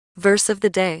Verse of the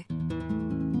day,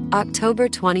 October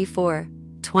 24,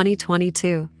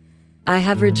 2022. I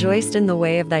have rejoiced in the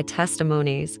way of thy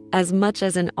testimonies, as much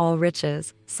as in all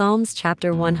riches. Psalms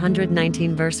chapter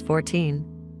 119 verse 14.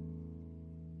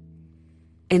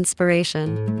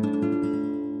 Inspiration.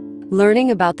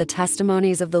 Learning about the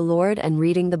testimonies of the Lord and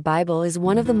reading the Bible is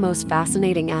one of the most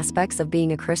fascinating aspects of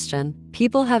being a Christian.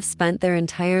 People have spent their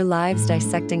entire lives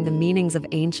dissecting the meanings of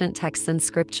ancient texts and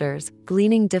scriptures,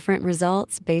 gleaning different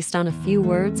results based on a few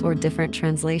words or different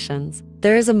translations.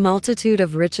 There is a multitude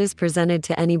of riches presented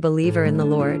to any believer in the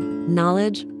Lord: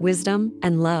 knowledge, wisdom,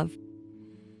 and love.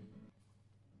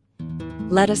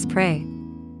 Let us pray.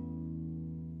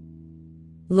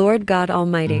 Lord God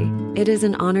Almighty, it is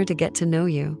an honor to get to know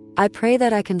you. I pray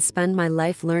that I can spend my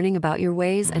life learning about your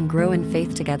ways and grow in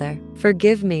faith together.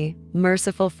 Forgive me,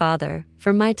 merciful Father,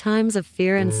 for my times of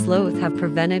fear and sloth have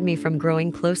prevented me from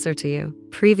growing closer to you.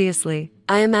 Previously,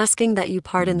 I am asking that you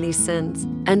pardon these sins,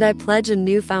 and I pledge a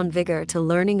newfound vigor to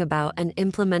learning about and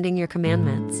implementing your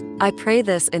commandments. I pray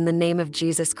this in the name of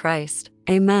Jesus Christ.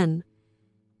 Amen.